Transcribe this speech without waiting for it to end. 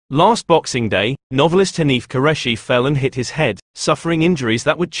Last Boxing Day, novelist Hanif Kureishi fell and hit his head, suffering injuries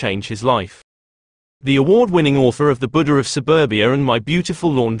that would change his life. The award-winning author of The Buddha of Suburbia and My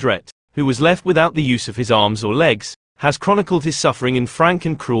Beautiful Laundrette, who was left without the use of his arms or legs, has chronicled his suffering in frank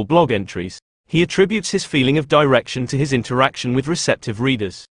and cruel blog entries. He attributes his feeling of direction to his interaction with receptive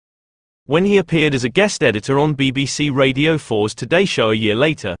readers. When he appeared as a guest editor on BBC Radio 4's Today Show a year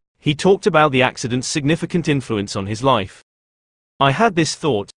later, he talked about the accident's significant influence on his life. "I had this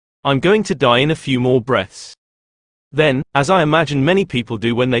thought, I'm going to die in a few more breaths. Then, as I imagine many people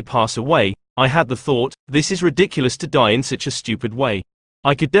do when they pass away, I had the thought, this is ridiculous to die in such a stupid way.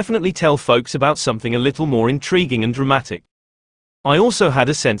 I could definitely tell folks about something a little more intriguing and dramatic. I also had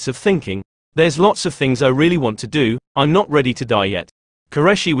a sense of thinking, there's lots of things I really want to do, I'm not ready to die yet."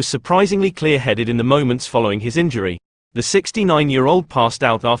 Kureishi was surprisingly clear-headed in the moments following his injury. The 69-year-old passed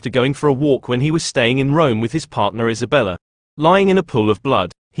out after going for a walk when he was staying in Rome with his partner Isabella. Lying in a pool of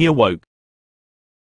blood, he awoke.